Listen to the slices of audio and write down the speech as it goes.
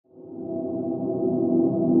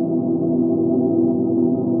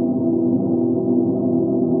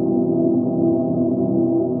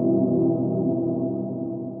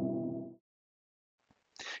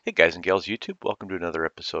Hey guys and gals YouTube, welcome to another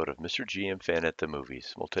episode of Mr. GM Fan at the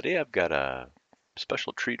Movies. Well, today I've got a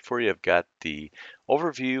special treat for you. I've got the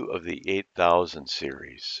overview of the 8000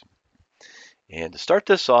 series. And to start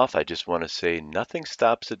this off, I just want to say nothing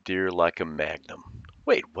stops a Deere like a Magnum.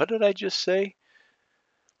 Wait, what did I just say?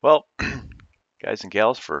 Well, guys and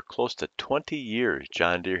gals, for close to 20 years,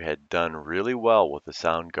 John Deere had done really well with the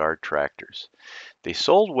Sound Guard tractors. They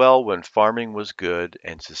sold well when farming was good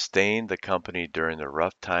and sustained the company during the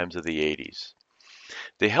rough times of the 80s.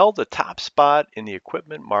 They held the top spot in the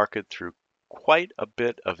equipment market through quite a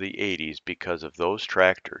bit of the 80s because of those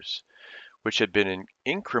tractors, which had been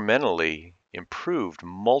incrementally improved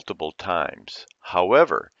multiple times.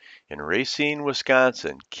 However, in Racine,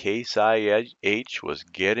 Wisconsin, Case IH was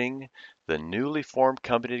getting the newly formed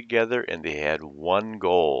company together and they had one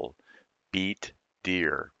goal: beat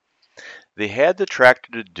Deere. They had the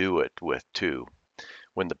tractor to do it with too.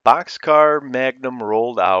 When the boxcar Magnum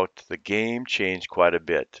rolled out, the game changed quite a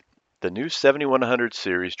bit. The new 7100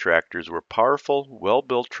 series tractors were powerful,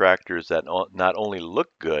 well-built tractors that not only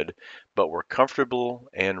looked good, but were comfortable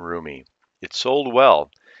and roomy. It sold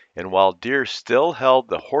well, and while Deere still held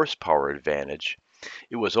the horsepower advantage,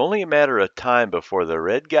 it was only a matter of time before the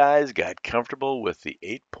red guys got comfortable with the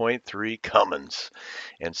 8.3 Cummins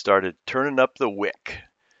and started turning up the wick,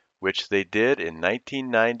 which they did in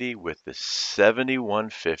 1990 with the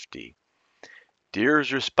 7150.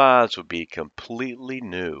 Deere's response would be completely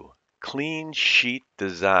new. Clean sheet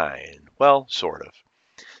design. Well, sort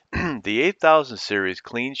of. The 8000 series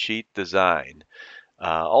clean sheet design,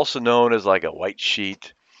 also known as like a white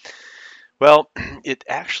sheet, well, it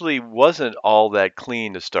actually wasn't all that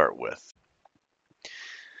clean to start with.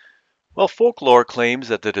 Well, folklore claims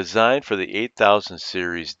that the design for the 8000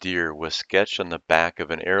 series Deere was sketched on the back of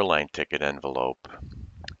an airline ticket envelope.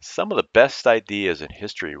 Some of the best ideas in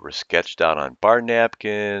history were sketched out on bar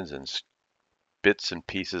napkins and bits and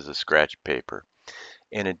pieces of scratch paper.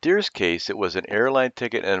 And in Deere's case, it was an airline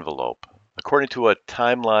ticket envelope. According to a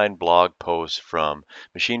Timeline blog post from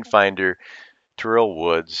Machine Finder, Terrell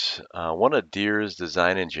Woods, one of Deere's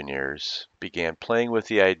design engineers, began playing with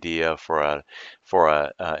the idea for a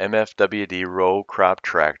MFWD row crop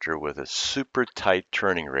tractor with a super tight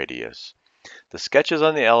turning radius. The sketches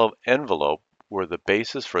on the envelope were the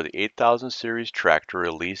basis for the 8000 series tractor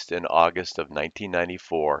released in August of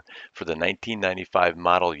 1994 for the 1995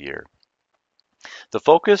 model year. The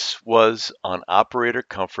focus was on operator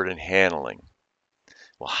comfort and handling.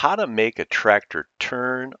 Well, how to make a tractor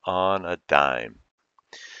turn on a dime.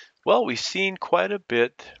 Well, we've seen quite a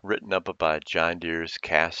bit written up about John Deere's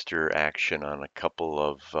caster action on a couple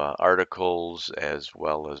of articles as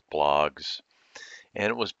well as blogs.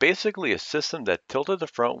 And it was basically a system that tilted the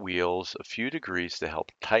front wheels a few degrees to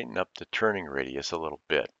help tighten up the turning radius a little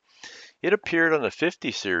bit. It appeared on the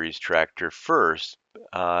 50 series tractor first,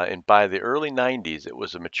 and by the early 90s, it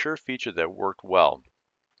was a mature feature that worked well.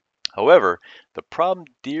 However, the problem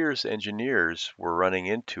Deere's engineers were running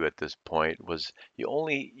into at this point was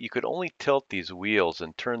you could only tilt these wheels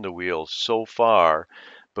and turn the wheels so far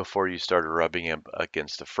before you started rubbing them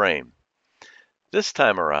against the frame. This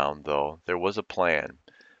time around, though, there was a plan.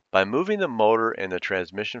 By moving the motor and the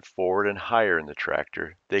transmission forward and higher in the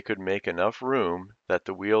tractor, they could make enough room that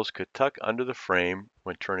the wheels could tuck under the frame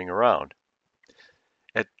when turning around.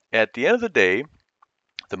 At the end of the day,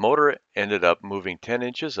 the motor ended up moving 10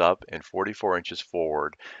 inches up and 44 inches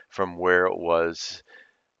forward from where it was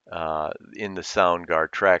in the Sound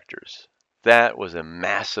Guard tractors. That was a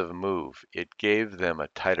massive move. It gave them a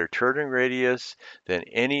tighter turning radius than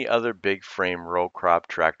any other big frame row crop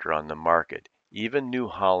tractor on the market. Even New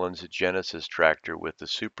Holland's Genesis tractor with the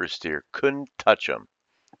Super Steer couldn't touch them.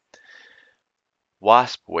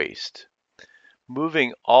 Wasp waste.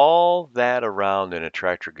 Moving all that around in a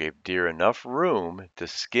tractor gave Deere enough room to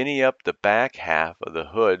skinny up the back half of the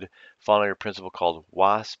hood, following a principle called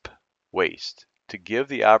wasp waste, to give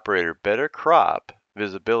the operator better crop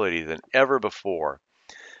visibility than ever before.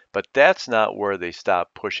 But that's not where they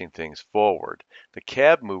stopped pushing things forward. The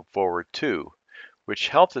cab moved forward too, which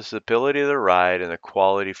helped the stability of the ride and the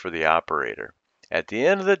quality for the operator. At the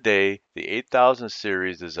end of the day, the 8000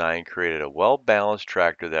 series design created a well-balanced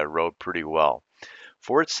tractor that rode pretty well.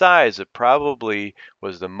 For its size, it probably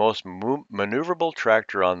was the most maneuverable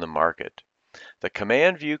tractor on the market. The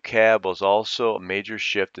command view cab was also a major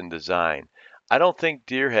shift in design. I don't think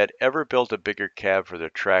Deere had ever built a bigger cab for their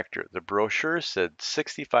tractor. The brochure said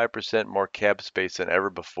 65% more cab space than ever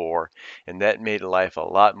before, and that made life a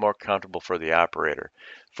lot more comfortable for the operator.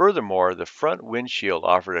 Furthermore, the front windshield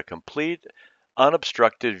offered a complete,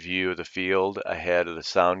 unobstructed view of the field ahead of the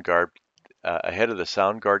Sound Guard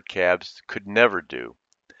cabs could never do.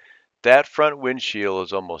 That front windshield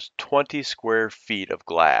is almost 20 square feet of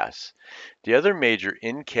glass. The other major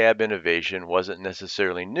in-cab innovation wasn't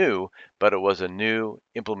necessarily new, but it was a new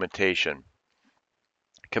implementation.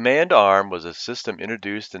 Command Arm was a system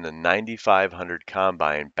introduced in the 9500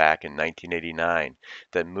 combine back in 1989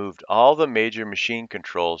 that moved all the major machine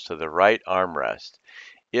controls to the right armrest.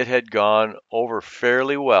 It had gone over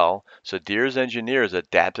fairly well, so Deere's engineers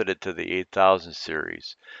adapted it to the 8000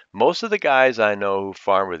 series. Most of the guys I know who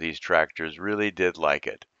farm with these tractors really did like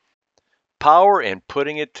it. Power and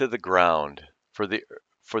putting it to the ground. For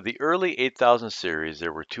the early 8000 series,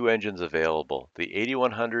 there were two engines available. The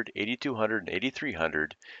 8100, 8200, and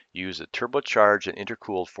 8300 used a turbocharged and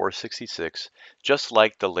intercooled 466, just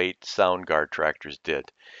like the late Soundguard tractors did.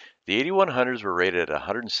 The 8100s were rated at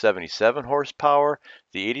 177 horsepower,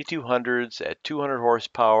 the 8200s at 200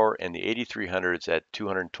 horsepower, and the 8300s at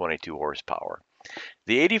 222 horsepower.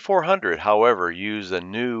 The 8400, however, used a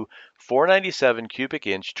new 497 cubic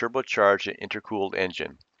inch turbocharged and intercooled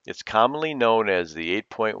engine. It's commonly known as the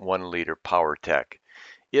 8.1 liter PowerTech.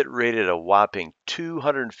 It rated a whopping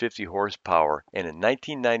 250 horsepower, and in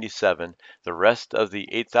 1997, the rest of the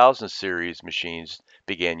 8000 series machines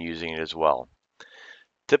began using it as well.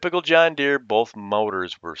 Typical John Deere, both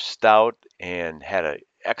motors were stout and had an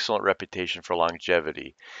excellent reputation for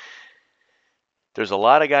longevity. There's a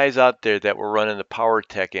lot of guys out there that were running the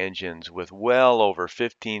PowerTech engines with well over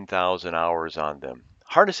 15,000 hours on them.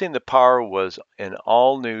 Harnessing the power was an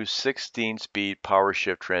all-new 16-speed power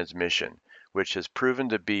shift transmission, which has proven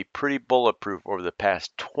to be pretty bulletproof over the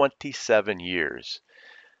past 27 years.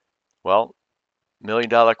 Well,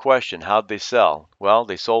 million-dollar question, how'd they sell? Well,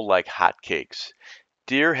 they sold like hotcakes.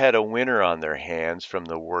 Deere had a winner on their hands from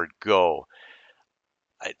the word go.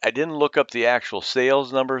 I didn't look up the actual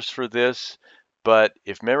sales numbers for this, but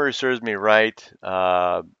if memory serves me right,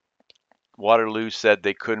 Waterloo said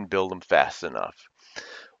they couldn't build them fast enough.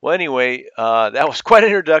 Well, anyway, that was quite an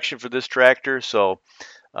introduction for this tractor. So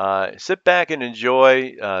sit back and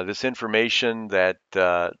enjoy this information that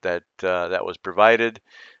was provided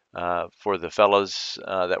for the fellas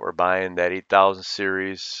that were buying that 8000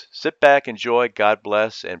 series. Sit back, enjoy. God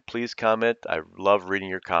bless, and please comment. I love reading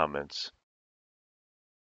your comments.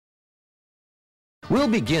 We'll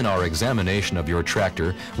begin our examination of your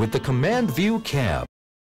tractor with the Command View cab.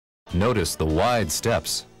 Notice the wide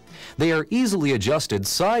steps. They are easily adjusted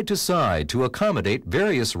side to side to accommodate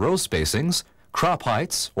various row spacings, crop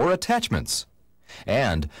heights, or attachments.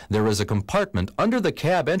 And there is a compartment under the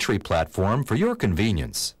cab entry platform for your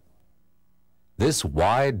convenience. This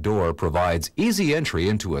wide door provides easy entry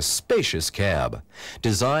into a spacious cab,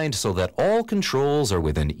 designed so that all controls are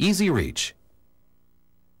within easy reach.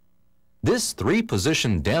 This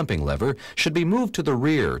three-position damping lever should be moved to the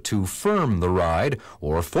rear to firm the ride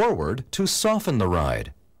or forward to soften the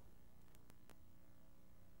ride.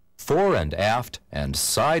 Fore and aft and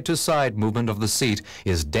side-to-side movement of the seat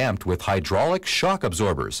is damped with hydraulic shock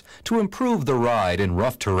absorbers to improve the ride in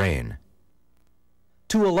rough terrain.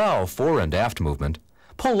 To allow fore and aft movement,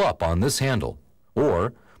 pull up on this handle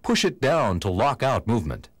or push it down to lock out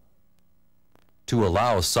movement. To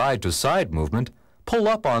allow side-to-side movement, pull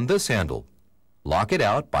up on this handle. Lock it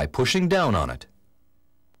out by pushing down on it.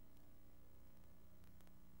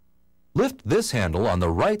 Lift this handle on the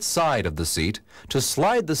right side of the seat to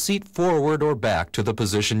slide the seat forward or back to the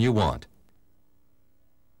position you want.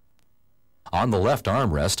 On the left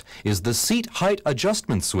armrest is the seat height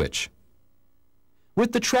adjustment switch.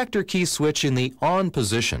 With the tractor key switch in the on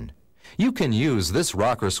position, you can use this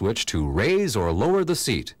rocker switch to raise or lower the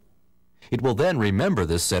seat. It will then remember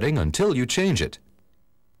this setting until you change it.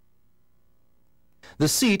 The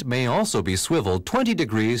seat may also be swiveled 20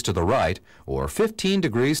 degrees to the right or 15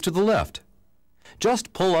 degrees to the left.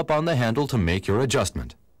 Just pull up on the handle to make your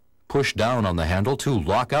adjustment. Push down on the handle to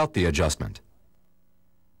lock out the adjustment.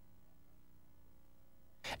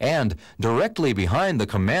 And directly behind the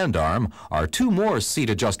command arm are two more seat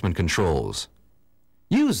adjustment controls.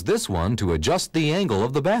 Use this one to adjust the angle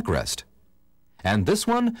of the backrest, and this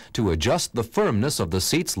one to adjust the firmness of the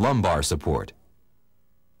seat's lumbar support.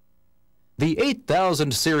 The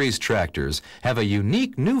 8000 series tractors have a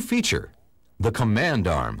unique new feature, the command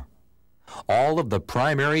arm. All of the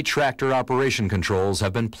primary tractor operation controls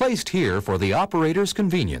have been placed here for the operator's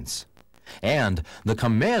convenience. And the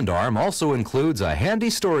command arm also includes a handy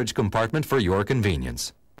storage compartment for your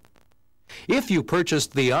convenience. If you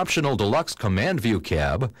purchased the optional deluxe Command View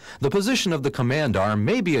cab, the position of the command arm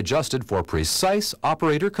may be adjusted for precise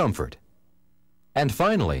operator comfort. And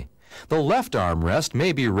finally, the left armrest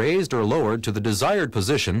may be raised or lowered to the desired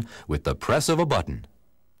position with the press of a button.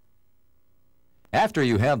 After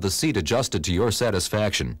you have the seat adjusted to your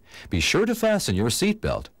satisfaction, be sure to fasten your seat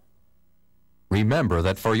belt. Remember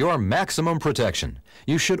that for your maximum protection,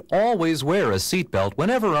 you should always wear a seat belt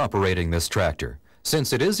whenever operating this tractor,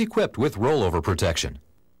 since it is equipped with rollover protection.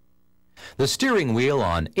 The steering wheel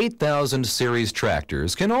on 8000 series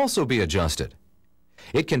tractors can also be adjusted.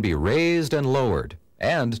 It can be raised and lowered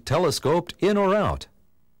and telescoped in or out.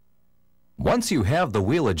 Once you have the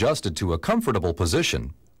wheel adjusted to a comfortable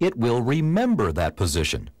position, it will remember that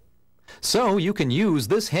position. So you can use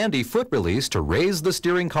this handy foot release to raise the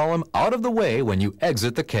steering column out of the way when you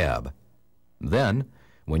exit the cab. Then,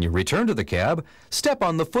 when you return to the cab, step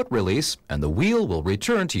on the foot release and the wheel will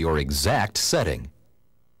return to your exact setting.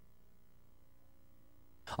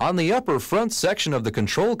 On the upper front section of the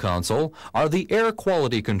control console are the air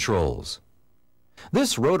quality controls.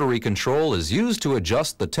 This rotary control is used to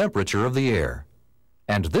adjust the temperature of the air,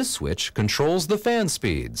 and this switch controls the fan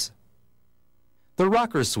speeds. The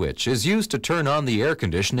rocker switch is used to turn on the air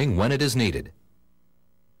conditioning when it is needed.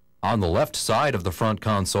 On the left side of the front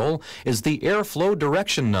console is the airflow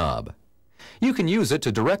direction knob. You can use it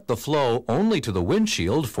to direct the flow only to the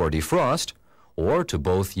windshield for defrost, or to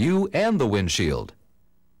both you and the windshield.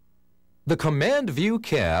 The Command View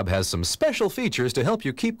cab has some special features to help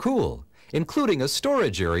you keep cool, including a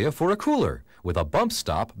storage area for a cooler with a bump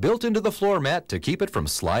stop built into the floor mat to keep it from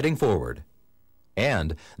sliding forward.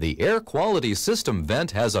 And the air quality system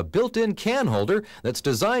vent has a built-in can holder that's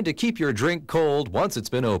designed to keep your drink cold once it's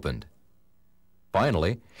been opened.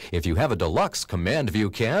 Finally, if you have a deluxe Command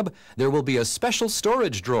View cab, there will be a special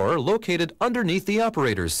storage drawer located underneath the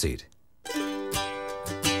operator's seat.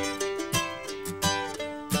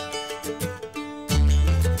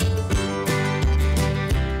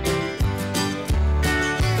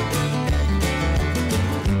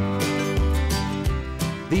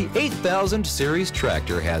 The 8000 series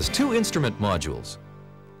tractor has two instrument modules.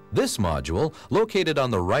 This module, located on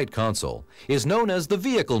the right console, is known as the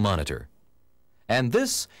vehicle monitor. And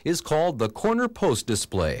this is called the corner post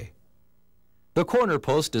display. The corner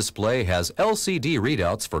post display has LCD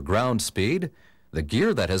readouts for ground speed, the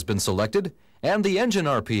gear that has been selected, and the engine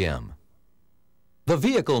RPM. The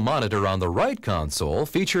vehicle monitor on the right console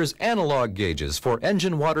features analog gauges for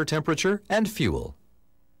engine water temperature and fuel.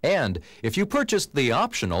 And if you purchased the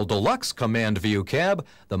optional Deluxe Command View cab,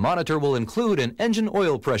 the monitor will include an engine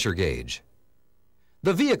oil pressure gauge.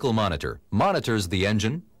 The vehicle monitor monitors the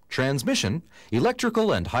engine, transmission,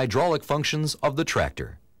 electrical and hydraulic functions of the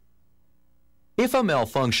tractor. If a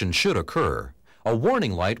malfunction should occur, a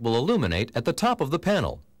warning light will illuminate at the top of the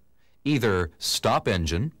panel, either Stop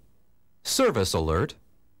Engine, Service Alert,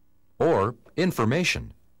 or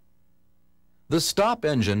Information. The Stop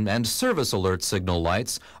Engine and Service Alert signal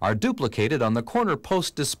lights are duplicated on the corner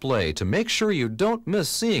post display to make sure you don't miss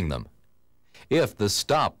seeing them. If the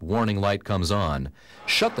Stop warning light comes on,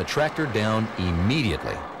 shut the tractor down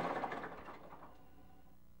immediately.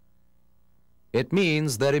 It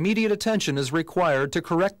means that immediate attention is required to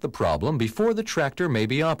correct the problem before the tractor may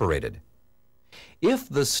be operated. If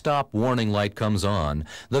the Stop warning light comes on,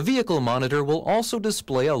 the vehicle monitor will also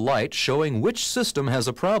display a light showing which system has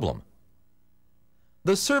a problem.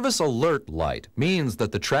 The Service Alert light means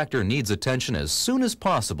that the tractor needs attention as soon as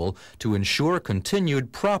possible to ensure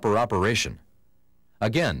continued proper operation.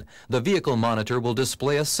 Again, the vehicle monitor will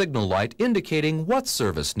display a signal light indicating what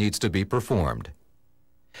service needs to be performed.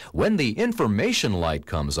 When the information light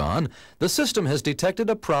comes on, the system has detected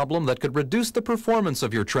a problem that could reduce the performance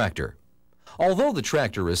of your tractor. Although the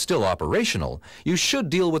tractor is still operational, you should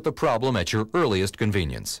deal with the problem at your earliest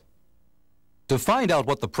convenience. To find out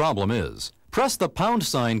what the problem is, press the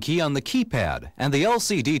 # key on the keypad, and the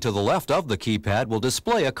LCD to the left of the keypad will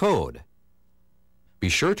display a code. Be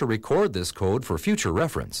sure to record this code for future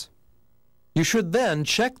reference. You should then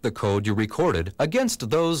check the code you recorded against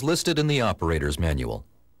those listed in the operator's manual.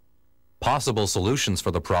 Possible solutions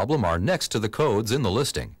for the problem are next to the codes in the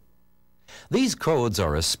listing. These codes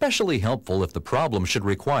are especially helpful if the problem should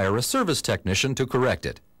require a service technician to correct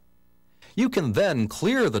it. You can then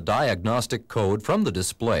clear the diagnostic code from the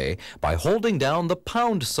display by holding down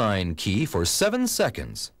the # key for 7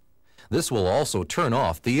 seconds. This will also turn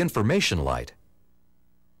off the information light.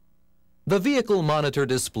 The vehicle monitor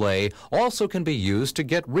display also can be used to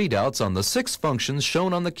get readouts on the 6 functions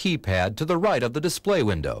shown on the keypad to the right of the display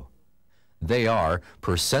window. They are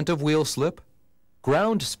 % of wheel slip,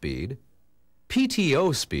 ground speed,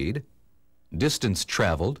 PTO speed, distance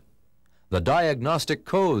traveled, the diagnostic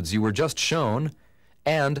codes you were just shown,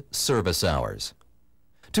 and service hours.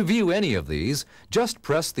 To view any of these, just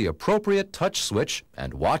press the appropriate touch switch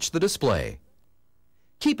and watch the display.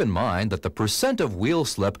 Keep in mind that the percent of wheel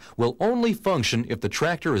slip will only function if the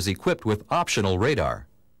tractor is equipped with optional radar.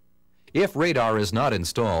 If radar is not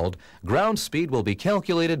installed, ground speed will be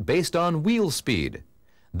calculated based on wheel speed.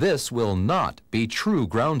 This will not be true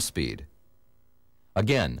ground speed.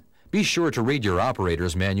 Again, be sure to read your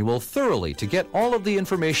operator's manual thoroughly to get all of the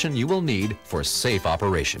information you will need for safe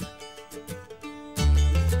operation.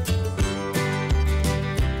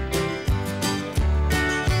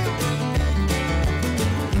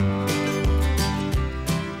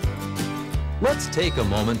 Let's take a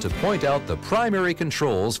moment to point out the primary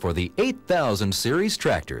controls for the 8000 series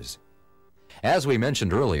tractors. As we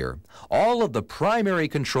mentioned earlier, all of the primary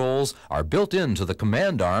controls are built into the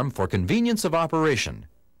command arm for convenience of operation.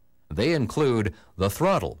 They include the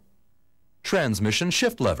throttle, transmission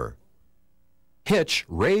shift lever, hitch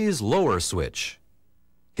raise lower switch,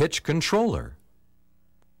 hitch controller,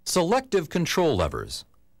 selective control levers,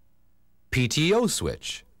 PTO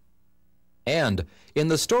switch, and in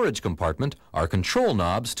the storage compartment are control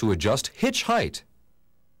knobs to adjust hitch height,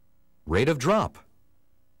 rate of drop,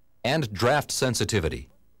 and draft sensitivity.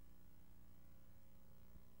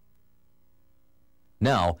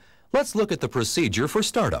 Now, let's look at the procedure for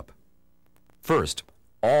startup. First,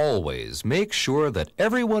 always make sure that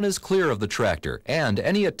everyone is clear of the tractor and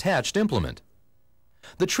any attached implement.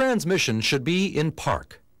 The transmission should be in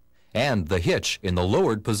park, and the hitch in the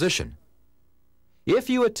lowered position.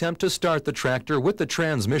 If you attempt to start the tractor with the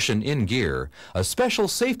transmission in gear, a special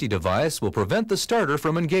safety device will prevent the starter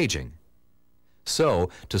from engaging.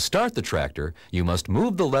 So, to start the tractor, you must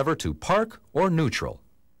move the lever to park or neutral,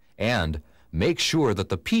 and make sure that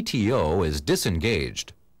the PTO is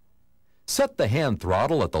disengaged. Set the hand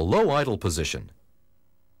throttle at the low idle position.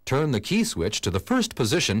 Turn the key switch to the first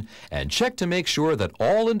position and check to make sure that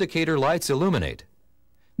all indicator lights illuminate.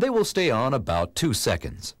 They will stay on about 2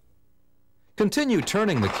 seconds. Continue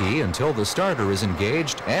turning the key until the starter is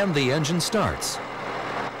engaged and the engine starts.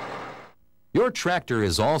 Your tractor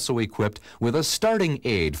is also equipped with a starting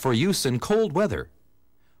aid for use in cold weather.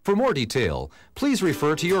 For more detail, please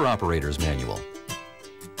refer to your operator's manual.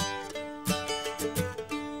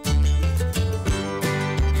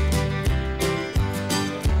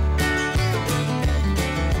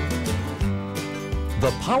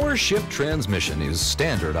 The power shift transmission is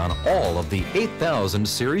standard on all of the 8000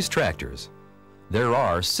 series tractors. There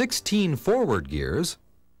are 16 forward gears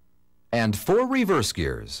and 4 reverse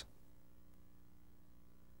gears.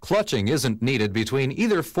 Clutching isn't needed between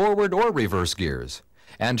either forward or reverse gears,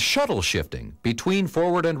 and shuttle shifting between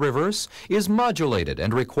forward and reverse is modulated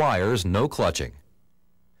and requires no clutching.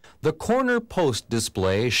 The corner post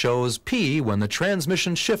display shows P when the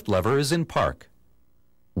transmission shift lever is in park.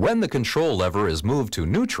 When the control lever is moved to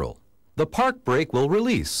neutral, the park brake will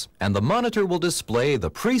release and the monitor will display the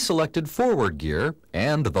pre-selected forward gear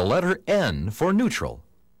and the letter N for neutral.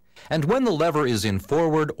 And when the lever is in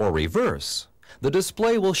forward or reverse, the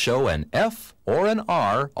display will show an F or an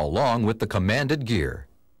R along with the commanded gear.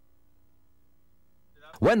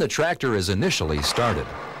 When the tractor is initially started,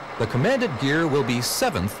 the commanded gear will be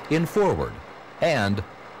 7th in forward and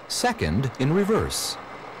 2nd in reverse.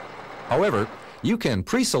 However, you can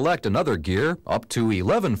pre-select another gear up to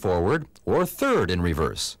 11 forward or 3rd in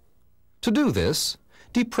reverse. To do this,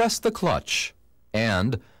 depress the clutch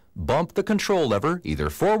and bump the control lever either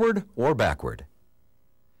forward or backward.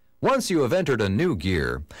 Once you have entered a new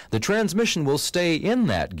gear, the transmission will stay in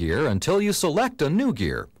that gear until you select a new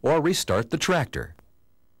gear or restart the tractor.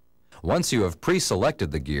 Once you have pre-selected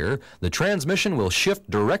the gear, the transmission will shift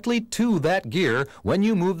directly to that gear when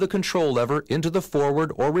you move the control lever into the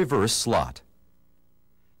forward or reverse slot.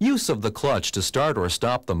 Use of the clutch to start or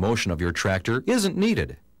stop the motion of your tractor isn't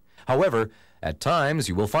needed. However, at times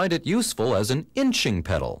you will find it useful as an inching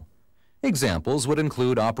pedal. Examples would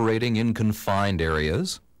include operating in confined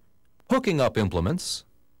areas, hooking up implements,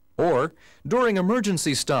 or during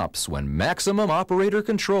emergency stops when maximum operator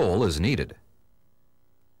control is needed.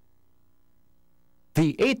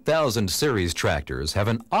 The 8000 series tractors have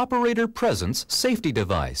an operator presence safety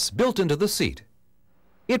device built into the seat.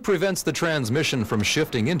 It prevents the transmission from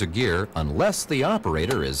shifting into gear unless the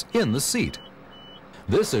operator is in the seat.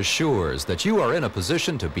 This assures that you are in a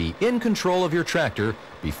position to be in control of your tractor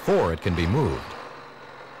before it can be moved.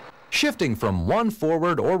 Shifting from one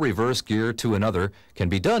forward or reverse gear to another can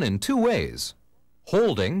be done in 2 ways: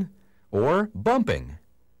 holding or bumping.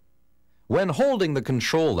 When holding the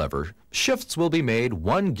control lever, shifts will be made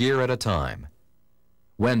 1 gear at a time.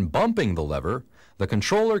 When bumping the lever, the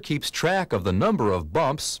controller keeps track of the number of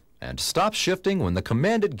bumps and stops shifting when the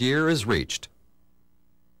commanded gear is reached.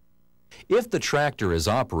 If the tractor is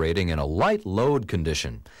operating in a light load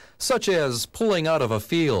condition, such as pulling out of a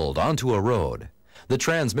field onto a road, the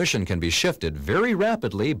transmission can be shifted very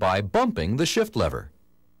rapidly by bumping the shift lever.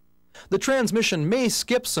 The transmission may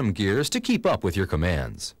skip some gears to keep up with your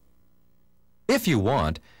commands. If you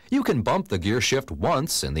want, you can bump the gear shift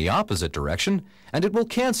once in the opposite direction, and it will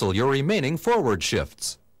cancel your remaining forward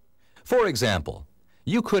shifts. For example,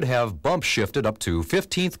 you could have bump shifted up to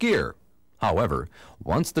 15th gear. However,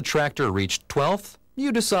 once the tractor reached 12th,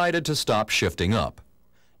 you decided to stop shifting up.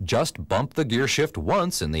 Just bump the gear shift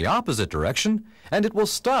once in the opposite direction, and it will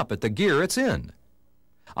stop at the gear it's in.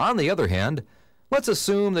 On the other hand, let's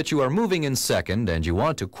assume that you are moving in second and you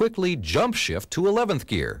want to quickly jump shift to 11th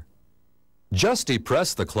gear. Just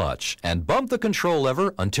depress the clutch and bump the control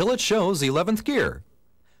lever until it shows 11th gear.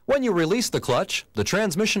 When you release the clutch, the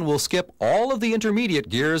transmission will skip all of the intermediate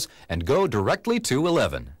gears and go directly to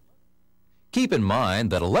 11. Keep in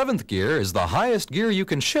mind that 11th gear is the highest gear you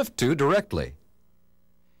can shift to directly.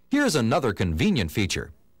 Here's another convenient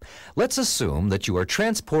feature. Let's assume that you are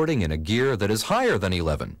transporting in a gear that is higher than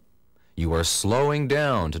 11. You are slowing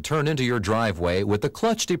down to turn into your driveway with the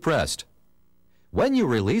clutch depressed. When you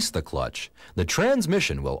release the clutch, the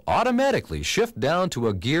transmission will automatically shift down to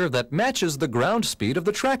a gear that matches the ground speed of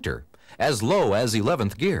the tractor, as low as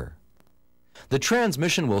 11th gear. The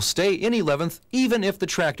transmission will stay in 11th even if the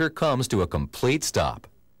tractor comes to a complete stop.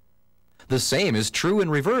 The same is true in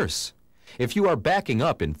reverse. If you are backing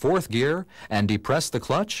up in 4th gear and depress the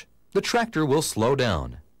clutch, the tractor will slow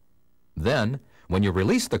down. Then, when you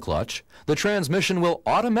release the clutch, the transmission will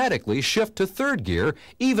automatically shift to 3rd gear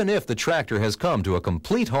even if the tractor has come to a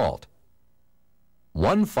complete halt.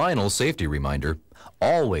 One final safety reminder: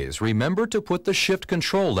 always remember to put the shift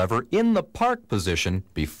control lever in the park position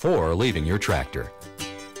before leaving your tractor.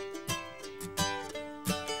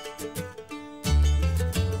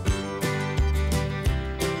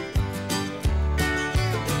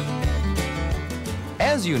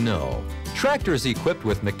 As you know, tractors equipped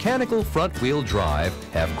with mechanical front-wheel drive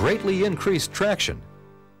have greatly increased traction.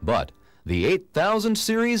 But the 8000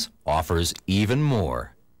 series offers even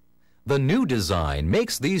more. The new design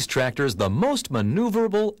makes these tractors the most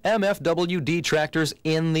maneuverable MFWD tractors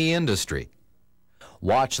in the industry.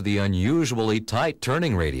 Watch the unusually tight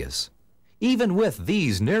turning radius, even with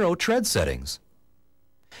these narrow tread settings.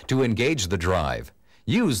 To engage the drive,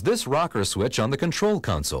 use this rocker switch on the control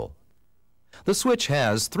console. The switch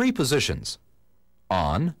has 3 positions: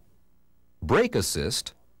 on, brake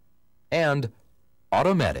assist, and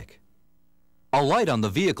automatic. A light on the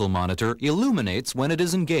vehicle monitor illuminates when it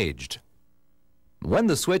is engaged. When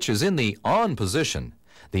the switch is in the on position,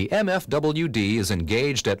 the MFWD is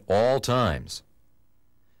engaged at all times.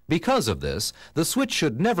 Because of this, the switch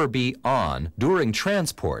should never be on during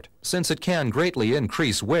transport, since it can greatly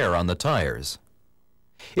increase wear on the tires.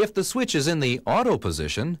 If the switch is in the auto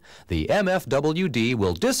position, the MFWD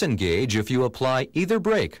will disengage if you apply either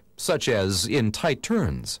brake, such as in tight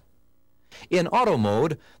turns. In auto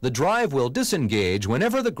mode, the drive will disengage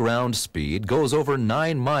whenever the ground speed goes over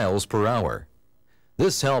 9 miles per hour.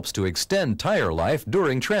 This helps to extend tire life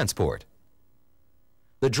during transport.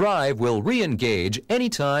 The drive will re-engage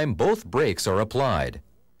anytime both brakes are applied.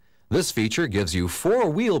 This feature gives you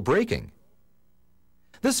 4-wheel braking.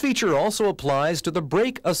 This feature also applies to the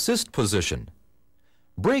brake assist position.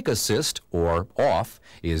 Brake assist, or off,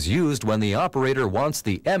 is used when the operator wants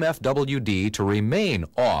the MFWD to remain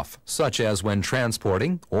off, such as when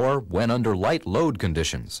transporting or when under light load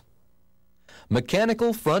conditions.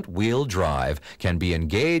 Mechanical front-wheel drive can be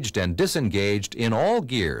engaged and disengaged in all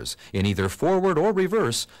gears, in either forward or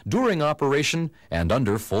reverse, during operation and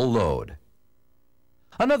under full load.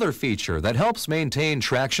 Another feature that helps maintain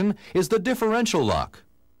traction is the differential lock.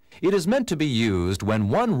 It is meant to be used when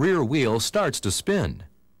one rear wheel starts to spin.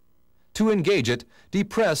 To engage it,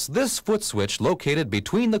 depress this foot switch located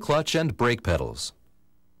between the clutch and brake pedals.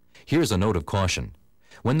 Here's a note of caution.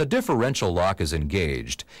 When the differential lock is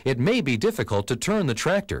engaged, it may be difficult to turn the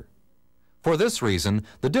tractor. For this reason,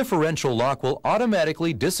 the differential lock will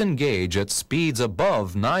automatically disengage at speeds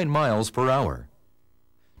above 9 miles per hour.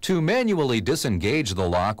 To manually disengage the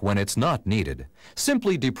lock when it's not needed,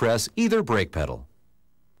 simply depress either brake pedal.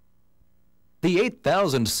 The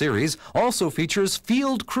 8000 series also features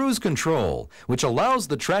field cruise control, which allows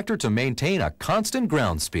the tractor to maintain a constant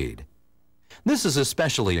ground speed. This is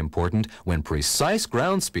especially important when precise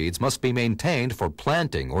ground speeds must be maintained for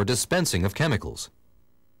planting or dispensing of chemicals.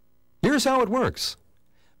 Here's how it works.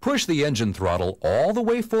 Push the engine throttle all the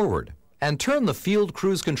way forward and turn the field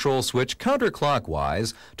cruise control switch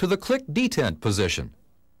counterclockwise to the click detent position.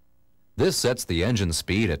 This sets the engine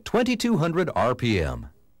speed at 2200 RPM.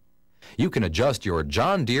 You can adjust your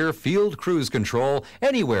John Deere field cruise control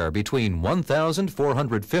anywhere between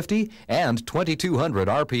 1,450 and 2,200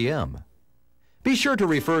 RPM. Be sure to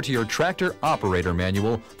refer to your tractor operator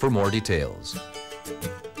manual for more details.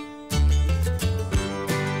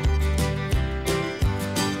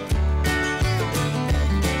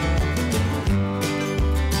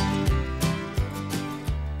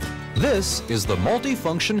 This is the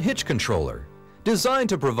multifunction hitch controller, designed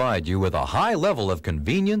to provide you with a high level of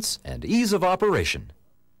convenience and ease of operation.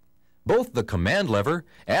 Both the command lever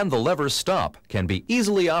and the lever stop can be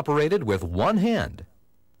easily operated with one hand.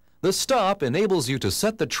 The stop enables you to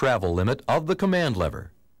set the travel limit of the command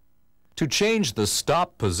lever. To change the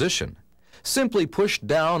stop position, simply push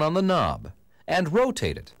down on the knob and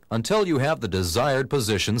rotate it until you have the desired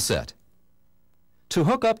position set. To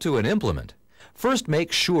hook up to an implement, first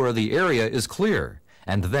make sure the area is clear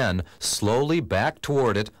and then slowly back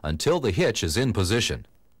toward it until the hitch is in position.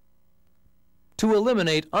 To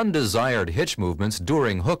eliminate undesired hitch movements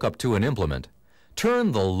during hookup to an implement,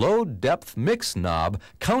 turn the low depth mix knob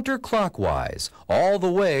counterclockwise all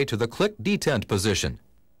the way to the click detent position.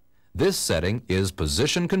 This setting is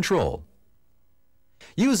position control.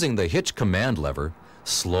 Using the hitch command lever,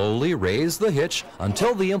 slowly raise the hitch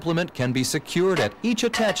until the implement can be secured at each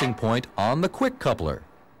attaching point on the quick coupler.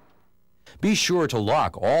 Be sure to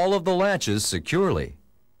lock all of the latches securely.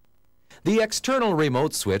 The external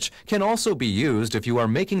remote switch can also be used if you are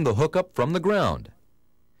making the hookup from the ground.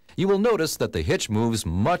 You will notice that the hitch moves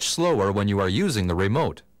much slower when you are using the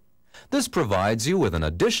remote. This provides you with an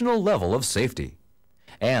additional level of safety.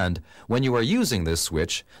 And when you are using this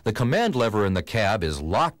switch, the command lever in the cab is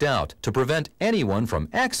locked out to prevent anyone from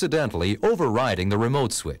accidentally overriding the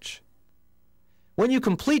remote switch. When you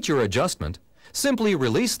complete your adjustment, simply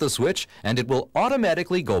release the switch and it will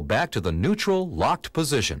automatically go back to the neutral locked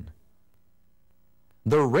position.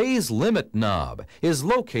 The raise limit knob is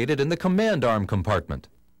located in the command arm compartment.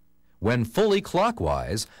 When fully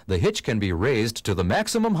clockwise, the hitch can be raised to the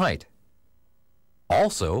maximum height.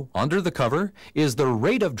 Also, under the cover is the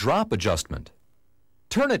rate of drop adjustment.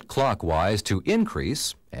 Turn it clockwise to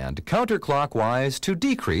increase and counterclockwise to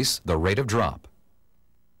decrease the rate of drop.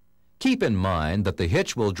 Keep in mind that the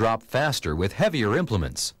hitch will drop faster with heavier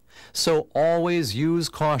implements, so always use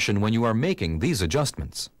caution when you are making these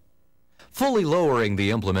adjustments. Fully lowering the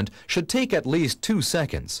implement should take at least 2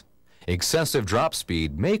 seconds. Excessive drop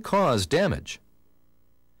speed may cause damage.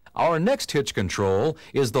 Our next hitch control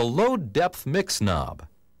is the low depth mix knob.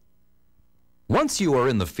 Once you are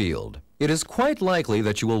in the field, it is quite likely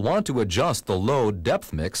that you will want to adjust the low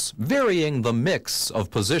depth mix, varying the mix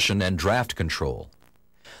of position and draft control.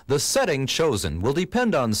 The setting chosen will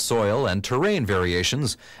depend on soil and terrain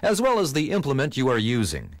variations, as well as the implement you are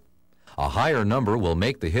using. A higher number will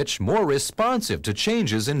make the hitch more responsive to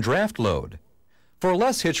changes in draft load. For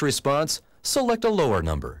less hitch response, select a lower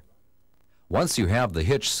number. Once you have the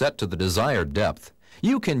hitch set to the desired depth,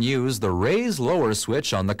 you can use the raise lower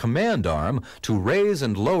switch on the command arm to raise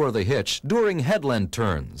and lower the hitch during headland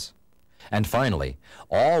turns. And finally,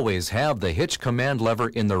 always have the hitch command lever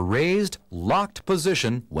in the raised, locked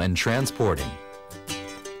position when transporting.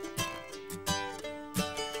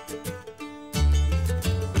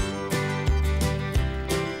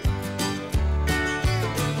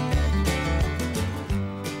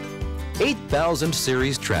 '8000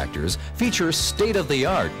 series tractors feature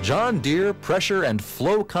state-of-the-art John Deere pressure and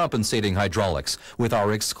flow compensating hydraulics with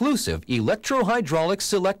our exclusive electro-hydraulic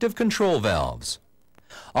selective control valves.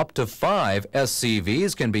 Up to 5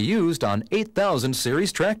 SCVs can be used on 8000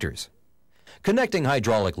 series tractors. Connecting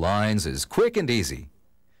hydraulic lines is quick and easy.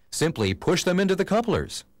 Simply push them into the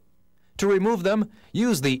couplers. To remove them,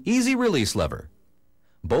 use the easy release lever.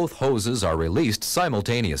 Both hoses are released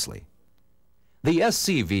simultaneously. The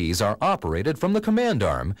SCVs are operated from the command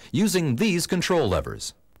arm using these control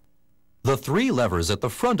levers. The 3 levers at the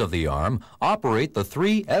front of the arm operate the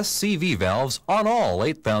 3 SCV valves on all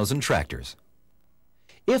 8000 tractors.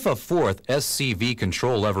 If a 4th SCV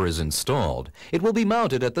control lever is installed, it will be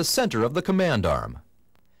mounted at the center of the command arm.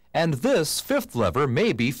 And this 5th lever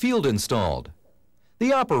may be field installed.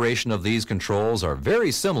 The operation of these controls are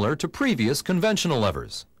very similar to previous conventional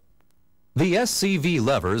levers. The SCV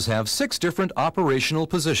levers have 6 different operational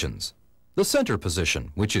positions. The center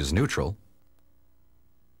position, which is neutral.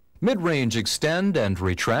 Mid-range extend and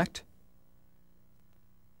retract.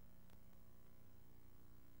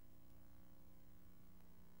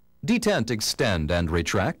 Detent extend and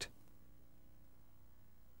retract.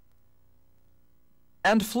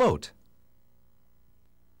 And float.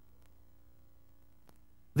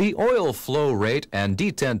 The oil flow rate and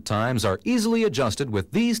detent times are easily adjusted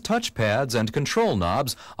with these touch pads and control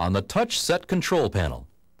knobs on the touch set control panel.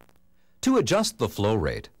 To adjust the flow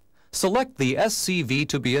rate, select the SCV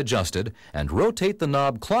to be adjusted and rotate the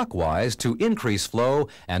knob clockwise to increase flow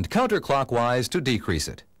and counterclockwise to decrease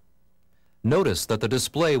it. Notice that the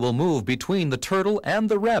display will move between the turtle and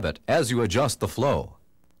the rabbit as you adjust the flow.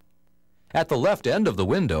 At the left end of the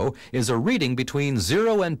window is a reading between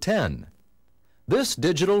 0 and 10. This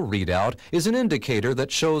digital readout is an indicator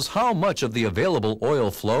that shows how much of the available oil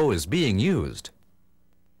flow is being used.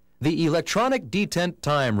 The electronic detent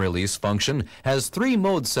time release function has 3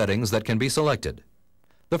 mode settings that can be selected.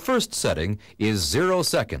 The first setting is 0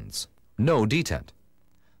 seconds, no detent.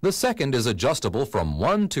 The second is adjustable from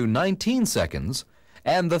 1 to 19 seconds,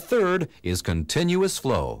 and the third is continuous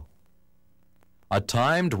flow. A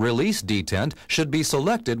timed release detent should be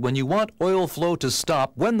selected when you want oil flow to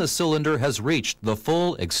stop when the cylinder has reached the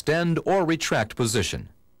full extend or retract position.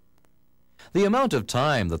 The amount of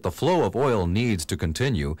time that the flow of oil needs to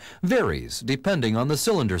continue varies depending on the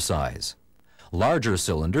cylinder size. Larger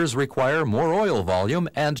cylinders require more oil volume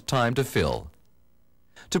and time to fill.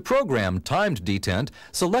 To program timed detent,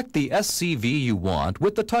 select the SCV you want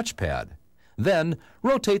with the touchpad. Then,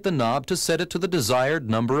 rotate the knob to set it to the desired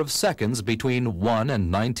number of seconds between 1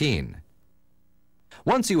 and 19.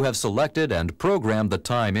 Once you have selected and programmed the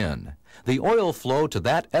time in, the oil flow to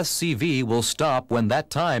that SCV will stop when that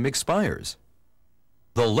time expires.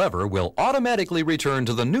 The lever will automatically return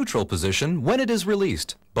to the neutral position when it is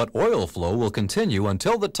released, but oil flow will continue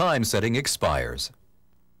until the time setting expires.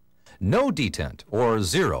 No detent, or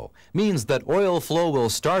 0, means that oil flow will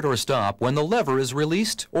start or stop when the lever is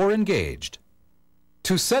released or engaged.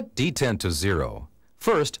 To set detent to 0,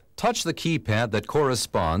 first touch the keypad that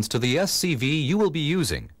corresponds to the SCV you will be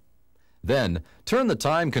using. Then turn the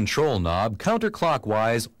time control knob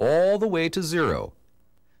counterclockwise all the way to 0.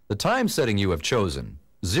 The time setting you have chosen,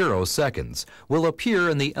 0 seconds, will appear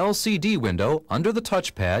in the LCD window under the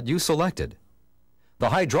touchpad you selected. The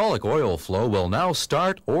hydraulic oil flow will now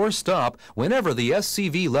start or stop whenever the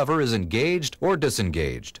SCV lever is engaged or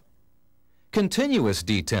disengaged. Continuous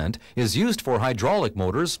detent is used for hydraulic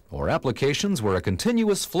motors or applications where a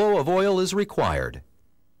continuous flow of oil is required.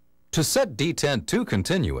 To set detent to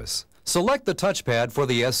continuous, select the touchpad for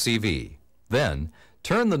the SCV. Then,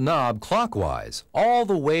 turn the knob clockwise all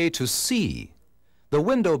the way to C. The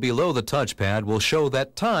window below the touchpad will show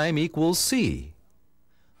that time equals C.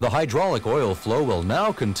 The hydraulic oil flow will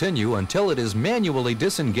now continue until it is manually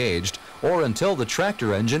disengaged or until the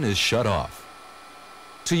tractor engine is shut off.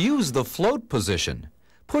 To use the float position,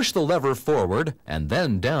 push the lever forward and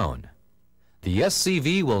then down. The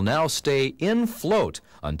SCV will now stay in float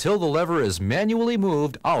until the lever is manually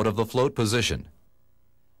moved out of the float position.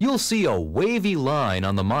 You'll see a wavy line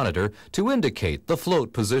on the monitor to indicate the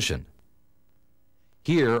float position.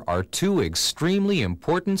 Here are 2 extremely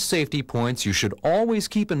important safety points you should always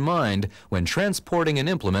keep in mind when transporting an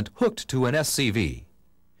implement hooked to an SCV.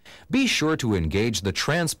 Be sure to engage the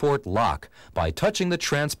transport lock by touching the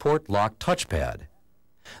transport lock touchpad.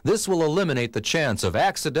 This will eliminate the chance of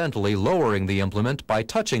accidentally lowering the implement by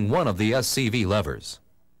touching one of the SCV levers.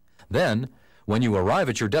 Then, when you arrive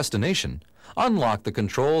at your destination, unlock the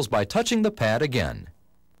controls by touching the pad again.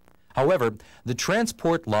 However, the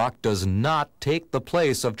transport lock does not take the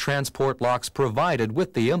place of transport locks provided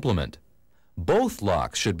with the implement. Both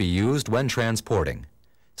locks should be used when transporting.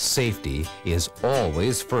 Safety is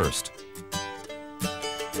always first.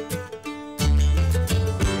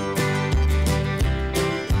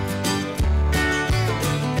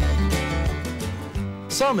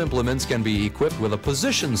 Some implements can be equipped with a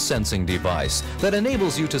position sensing device that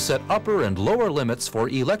enables you to set upper and lower limits for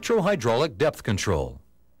electro-hydraulic depth control.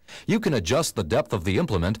 You can adjust the depth of the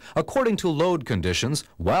implement according to load conditions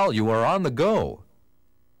while you are on the go.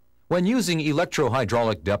 When using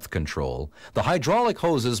electro-hydraulic depth control, the hydraulic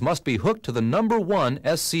hoses must be hooked to the number 1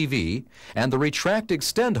 SCV and the retract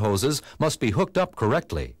extend hoses must be hooked up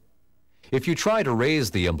correctly. If you try to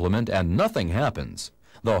raise the implement and nothing happens,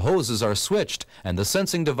 the hoses are switched and the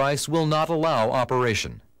sensing device will not allow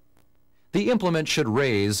operation. The implement should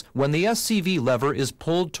raise when the SCV lever is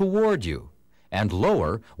pulled toward you and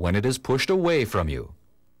lower when it is pushed away from you.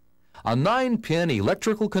 A 9-pin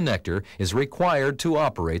electrical connector is required to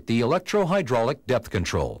operate the electro-hydraulic depth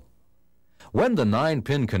control. When the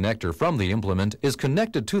 9-pin connector from the implement is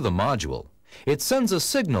connected to the module, it sends a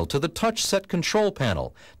signal to the touch set control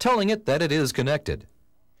panel telling it that it is connected.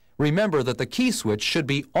 Remember that the key switch should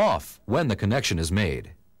be off when the connection is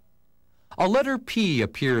made. A letter P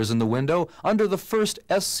appears in the window under the first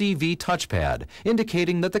SCV touchpad,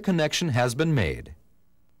 indicating that the connection has been made.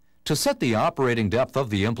 To set the operating depth of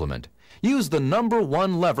the implement, use the number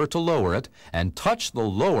 1 lever to lower it and touch the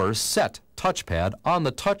lower Set touchpad on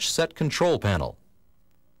the Touch Set control panel.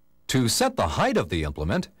 To set the height of the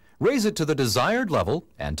implement, raise it to the desired level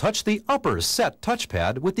and touch the upper Set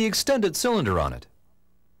touchpad with the extended cylinder on it.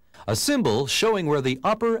 A symbol showing where the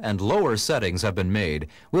upper and lower settings have been made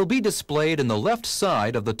will be displayed in the left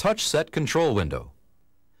side of the Touch Set control window.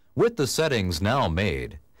 With the settings now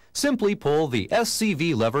made, simply pull the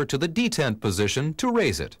SCV lever to the detent position to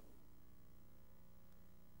raise it.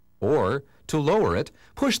 Or, to lower it,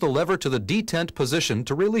 push the lever to the detent position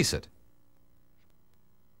to release it.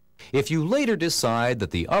 If you later decide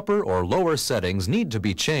that the upper or lower settings need to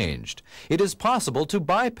be changed, it is possible to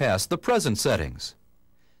bypass the present settings.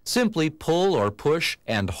 Simply pull or push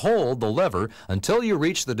and hold the lever until you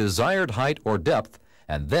reach the desired height or depth,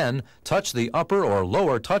 and then touch the upper or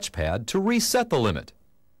lower touchpad to reset the limit.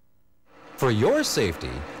 For your safety,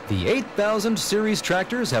 the 8000 series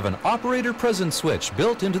tractors have an operator presence switch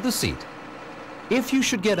built into the seat. If you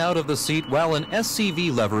should get out of the seat while an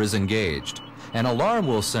SCV lever is engaged, an alarm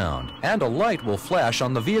will sound and a light will flash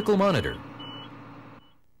on the vehicle monitor.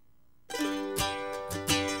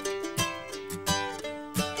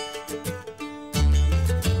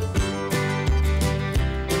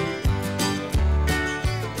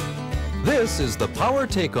 This is the power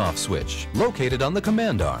takeoff switch located on the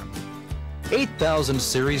command arm. 8000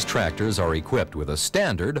 series tractors are equipped with a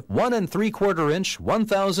standard 1 3/4 inch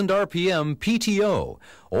 1000 RPM PTO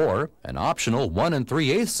or an optional 1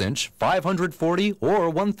 3/8 inch 540 or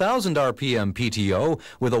 1000 RPM PTO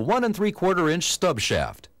with a 1 3/4 inch stub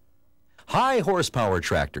shaft. High horsepower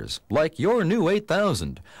tractors, like your new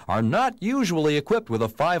 8000, are not usually equipped with a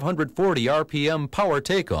 540 RPM power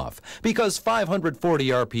takeoff because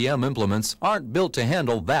 540 RPM implements aren't built to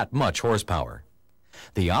handle that much horsepower.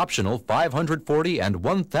 The optional 540 and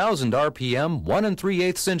 1000 RPM 1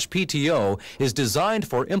 3/8 inch PTO is designed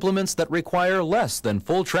for implements that require less than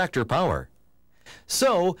full tractor power.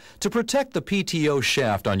 So, to protect the PTO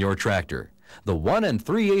shaft on your tractor, the 1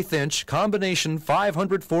 3/8 inch combination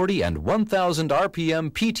 540 and 1000 RPM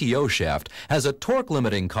PTO shaft has a torque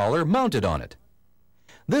limiting collar mounted on it.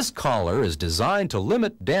 This collar is designed to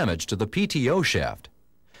limit damage to the PTO shaft.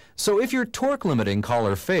 So if your torque limiting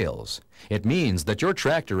collar fails, it means that your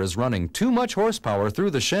tractor is running too much horsepower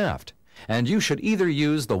through the shaft, and you should either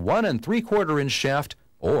use the 1 3/4 inch shaft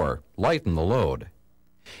or lighten the load.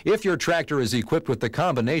 If your tractor is equipped with the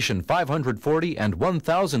combination 540 and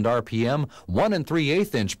 1000 RPM 1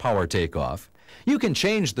 3/8 inch power takeoff, you can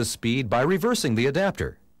change the speed by reversing the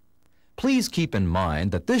adapter. Please keep in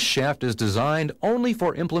mind that this shaft is designed only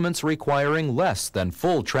for implements requiring less than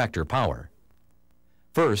full tractor power.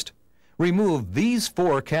 First, remove these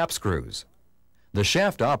 4 cap screws. The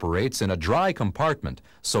shaft operates in a dry compartment,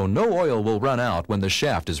 so no oil will run out when the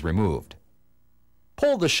shaft is removed.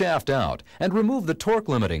 Pull the shaft out and remove the torque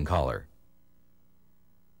limiting collar.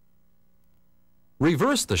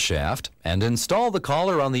 Reverse the shaft and install the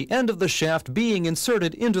collar on the end of the shaft being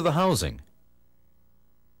inserted into the housing.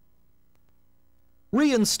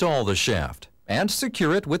 Reinstall the shaft and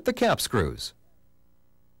secure it with the cap screws.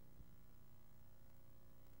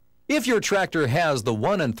 If your tractor has the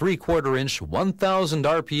 1 3/4 inch 1000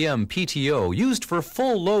 RPM PTO used for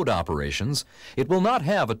full load operations, it will not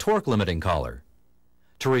have a torque limiting collar.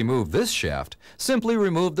 To remove this shaft, simply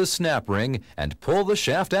remove the snap ring and pull the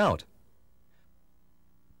shaft out.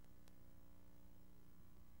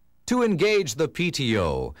 To engage the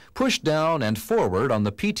PTO, push down and forward on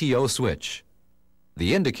the PTO switch.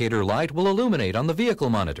 The indicator light will illuminate on the vehicle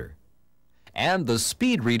monitor, and the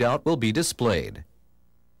speed readout will be displayed.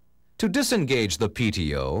 To disengage the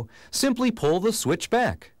PTO, simply pull the switch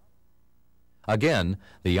back. Again,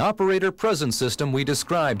 the operator presence system we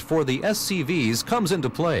described for the SCVs comes into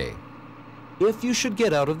play. If you should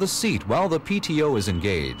get out of the seat while the PTO is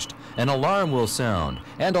engaged, an alarm will sound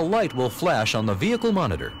and a light will flash on the vehicle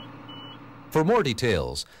monitor. For more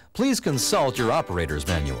details, please consult your operator's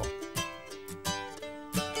manual.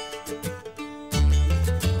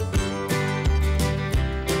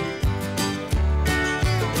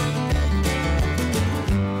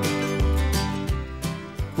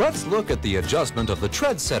 Let's look at the adjustment of the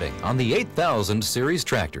tread setting on the 8000 series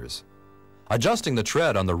tractors. Adjusting the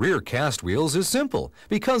tread on the rear cast wheels is simple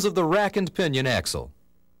because of the rack and pinion axle.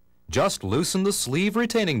 Just loosen the sleeve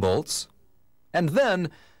retaining bolts and then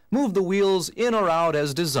move the wheels in or out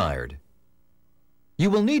as desired. You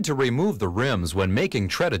will need to remove the rims when making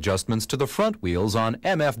tread adjustments to the front wheels on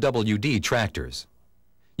MFWD tractors.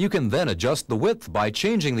 You can then adjust the width by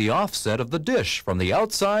changing the offset of the dish from the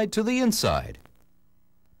outside to the inside.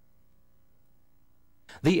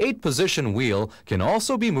 The 8-position wheel can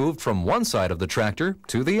also be moved from one side of the tractor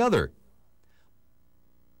to the other.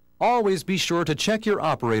 Always be sure to check your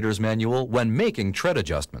operator's manual when making tread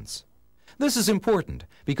adjustments. This is important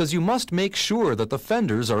because you must make sure that the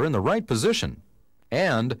fenders are in the right position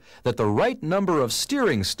and that the right number of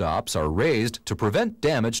steering stops are raised to prevent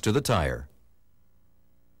damage to the tire.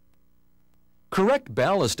 Correct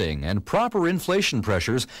ballasting and proper inflation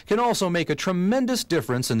pressures can also make a tremendous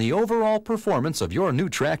difference in the overall performance of your new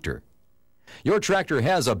tractor. Your tractor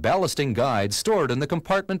has a ballasting guide stored in the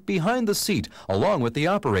compartment behind the seat along with the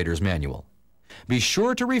operator's manual. Be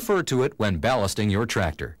sure to refer to it when ballasting your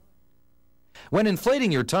tractor. When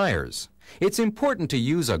inflating your tires, it's important to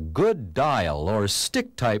use a good dial or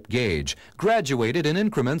stick-type gauge graduated in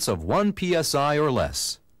increments of 1 psi or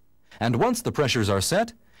less. And once the pressures are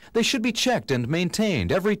set, they should be checked and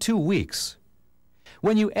maintained every 2 weeks.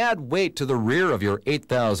 When you add weight to the rear of your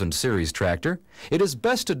 8000 series tractor, it is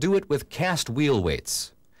best to do it with cast wheel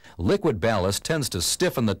weights. Liquid ballast tends to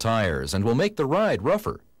stiffen the tires and will make the ride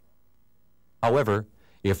rougher. However,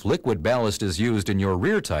 if liquid ballast is used in your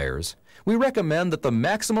rear tires, we recommend that the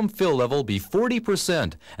maximum fill level be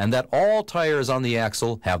 40% and that all tires on the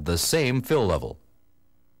axle have the same fill level.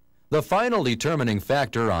 The final determining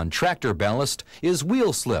factor on tractor ballast is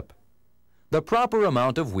wheel slip. The proper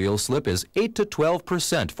amount of wheel slip is 8 to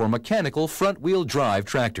 12% for mechanical front-wheel drive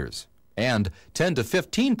tractors and 10 to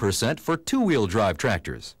 15% for two-wheel drive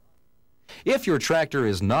tractors. If your tractor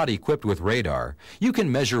is not equipped with radar, you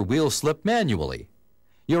can measure wheel slip manually.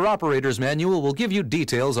 Your operator's manual will give you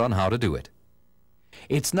details on how to do it.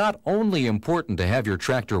 It's not only important to have your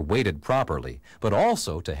tractor weighted properly, but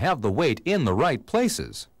also to have the weight in the right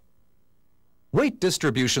places. Weight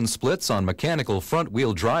distribution splits on mechanical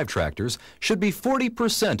front-wheel drive tractors should be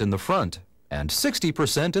 40% in the front and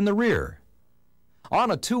 60% in the rear.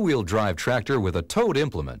 On a two-wheel drive tractor with a towed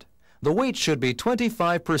implement, the weight should be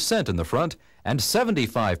 25% in the front and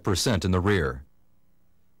 75% in the rear.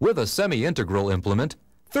 With a semi-integral implement,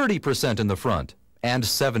 30% in the front and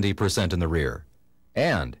 70% in the rear.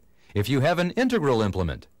 And if you have an integral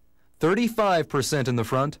implement, 35% in the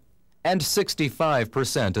front and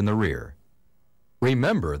 65% in the rear.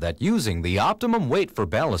 Remember that using the optimum weight for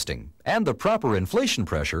ballasting and the proper inflation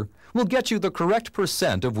pressure will get you the correct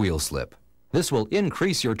percent of wheel slip. This will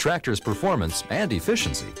increase your tractor's performance and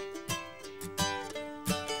efficiency.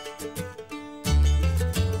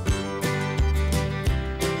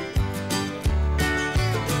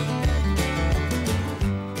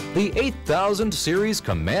 The 8000 series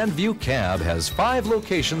Command View cab has 5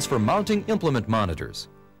 locations for mounting implement monitors.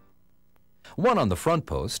 1 on the front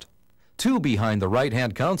post, 2 behind the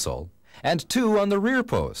right-hand console, and 2 on the rear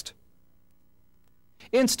post.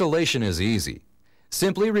 Installation is easy.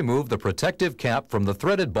 Simply remove the protective cap from the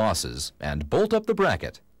threaded bosses and bolt up the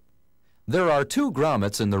bracket. There are 2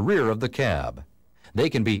 grommets in the rear of the cab. They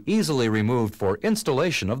can be easily removed for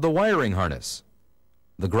installation of the wiring harness.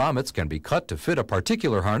 The grommets can be cut to fit a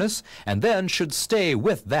particular harness and then should stay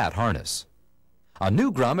with that harness. A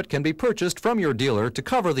new grommet can be purchased from your dealer to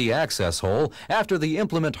cover the access hole after the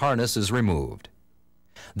implement harness is removed.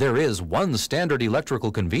 There is 1 standard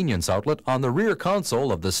electrical convenience outlet on the rear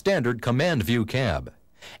console of the standard Command View cab.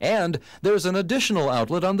 And there's an additional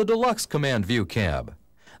outlet on the deluxe Command View cab.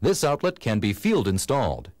 This outlet can be field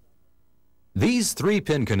installed. These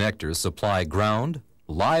 3-pin connectors supply ground,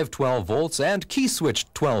 live 12 volts, and key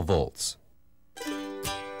switched 12 volts.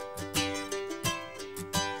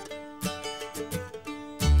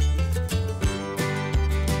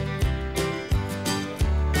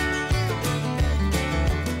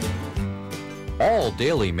 All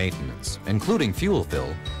daily maintenance, including fuel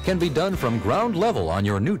fill, can be done from ground level on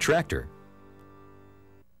your new tractor.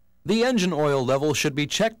 The engine oil level should be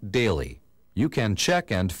checked daily. You can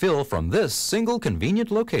check and fill from this single convenient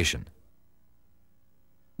location.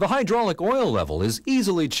 The hydraulic oil level is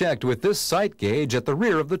easily checked with this sight gauge at the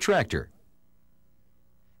rear of the tractor.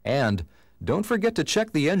 And don't forget to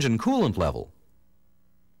check the engine coolant level.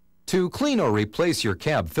 To clean or replace your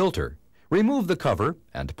cab filter, remove the cover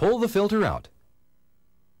and pull the filter out.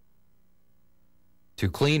 To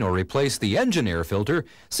clean or replace the engine air filter,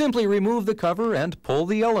 simply remove the cover and pull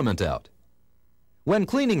the element out. When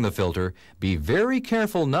cleaning the filter, be very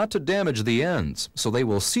careful not to damage the ends so they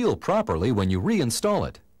will seal properly when you reinstall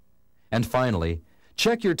it. And finally,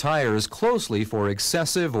 check your tires closely for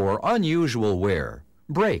excessive or unusual wear,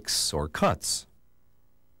 breaks, or cuts.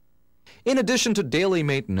 In addition to daily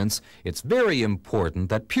maintenance, it's very important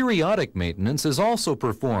that periodic maintenance is also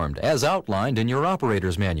performed as outlined in your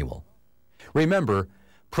operator's manual. Remember,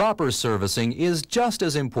 Proper servicing is just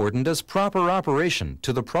as important as proper operation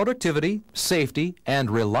to the productivity, safety, and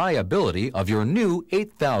reliability of your new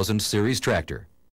 8000 series tractor.